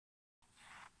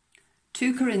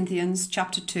2 Corinthians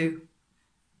chapter 2.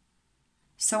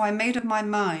 So I made up my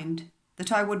mind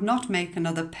that I would not make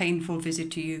another painful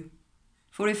visit to you.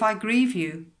 For if I grieve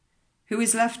you, who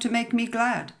is left to make me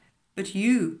glad, but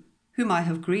you, whom I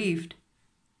have grieved?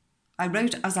 I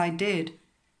wrote as I did,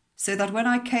 so that when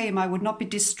I came I would not be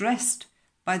distressed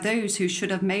by those who should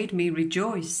have made me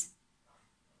rejoice.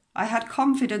 I had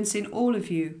confidence in all of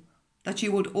you, that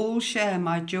you would all share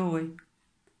my joy.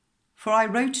 For I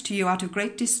wrote to you out of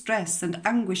great distress and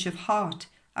anguish of heart,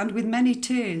 and with many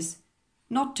tears,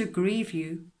 not to grieve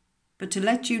you, but to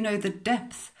let you know the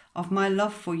depth of my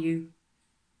love for you.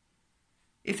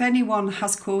 If anyone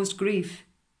has caused grief,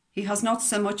 he has not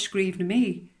so much grieved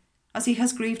me, as he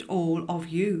has grieved all of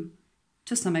you,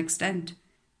 to some extent,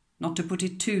 not to put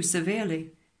it too severely.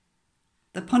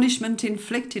 The punishment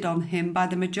inflicted on him by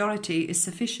the majority is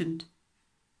sufficient.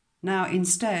 Now,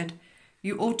 instead,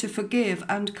 you ought to forgive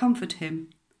and comfort him,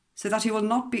 so that he will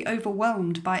not be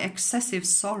overwhelmed by excessive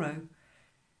sorrow.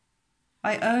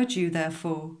 I urge you,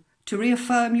 therefore, to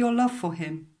reaffirm your love for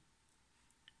him.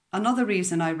 Another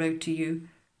reason I wrote to you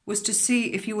was to see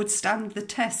if you would stand the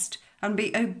test and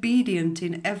be obedient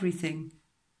in everything.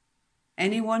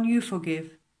 Anyone you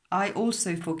forgive, I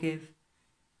also forgive.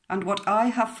 And what I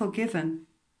have forgiven,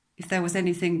 if there was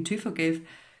anything to forgive,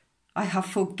 I have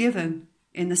forgiven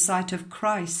in the sight of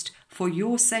Christ for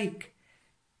your sake,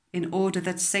 in order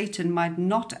that Satan might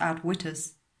not outwit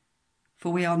us,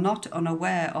 for we are not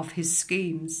unaware of his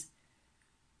schemes.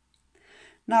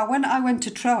 Now when I went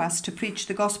to Troas to preach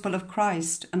the gospel of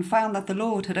Christ and found that the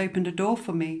Lord had opened a door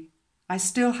for me, I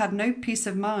still had no peace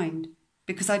of mind,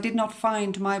 because I did not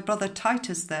find my brother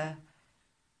Titus there.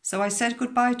 So I said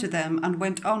goodbye to them and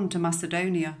went on to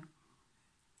Macedonia.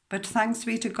 But thanks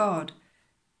be to God,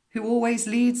 who always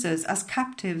leads us as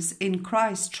captives in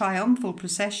Christ's triumphal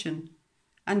procession,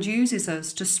 and uses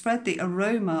us to spread the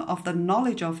aroma of the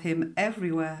knowledge of him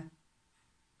everywhere.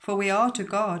 For we are to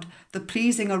God the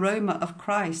pleasing aroma of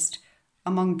Christ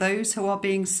among those who are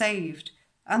being saved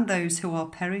and those who are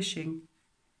perishing.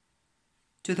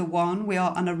 To the one we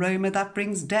are an aroma that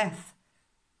brings death,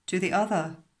 to the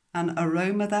other an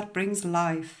aroma that brings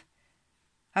life.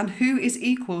 And who is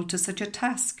equal to such a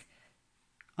task?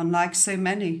 Unlike so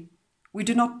many, we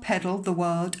do not peddle the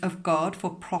word of God for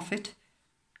profit.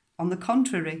 On the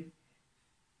contrary,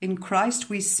 in Christ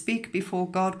we speak before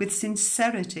God with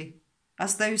sincerity,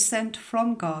 as though sent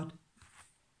from God.